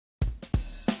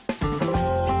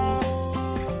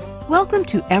Welcome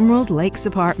to Emerald Lakes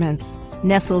Apartments.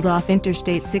 Nestled off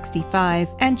Interstate 65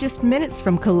 and just minutes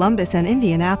from Columbus and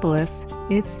Indianapolis,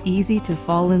 it's easy to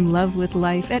fall in love with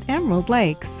life at Emerald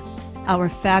Lakes. Our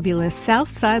fabulous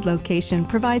South Side location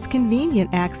provides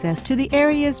convenient access to the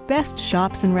area's best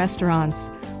shops and restaurants,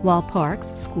 while parks,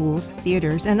 schools,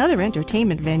 theaters, and other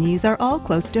entertainment venues are all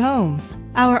close to home.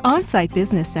 Our on-site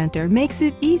business center makes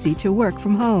it easy to work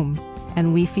from home,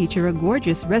 and we feature a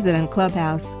gorgeous resident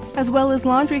clubhouse, as well as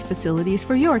laundry facilities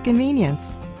for your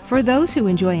convenience. For those who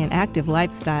enjoy an active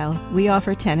lifestyle, we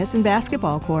offer tennis and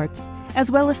basketball courts, as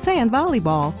well as sand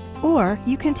volleyball, or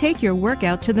you can take your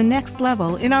workout to the next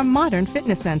level in our modern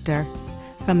fitness center.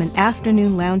 From an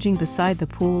afternoon lounging beside the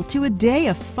pool to a day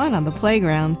of fun on the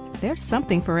playground, there's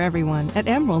something for everyone at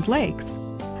Emerald Lakes.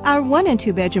 Our 1- and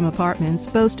 2-bedroom apartments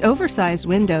boast oversized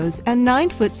windows and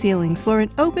 9-foot ceilings for an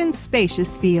open,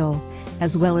 spacious feel,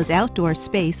 as well as outdoor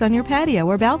space on your patio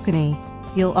or balcony.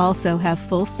 You'll also have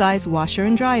full-size washer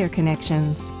and dryer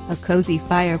connections. A cozy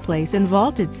fireplace and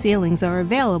vaulted ceilings are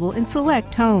available in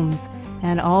select homes,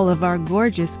 and all of our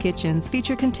gorgeous kitchens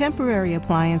feature contemporary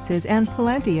appliances and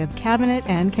plenty of cabinet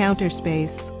and counter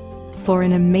space. For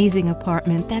an amazing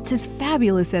apartment that's as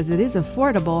fabulous as it is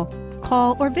affordable,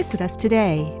 call or visit us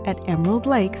today at Emerald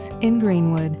Lakes in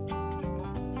Greenwood.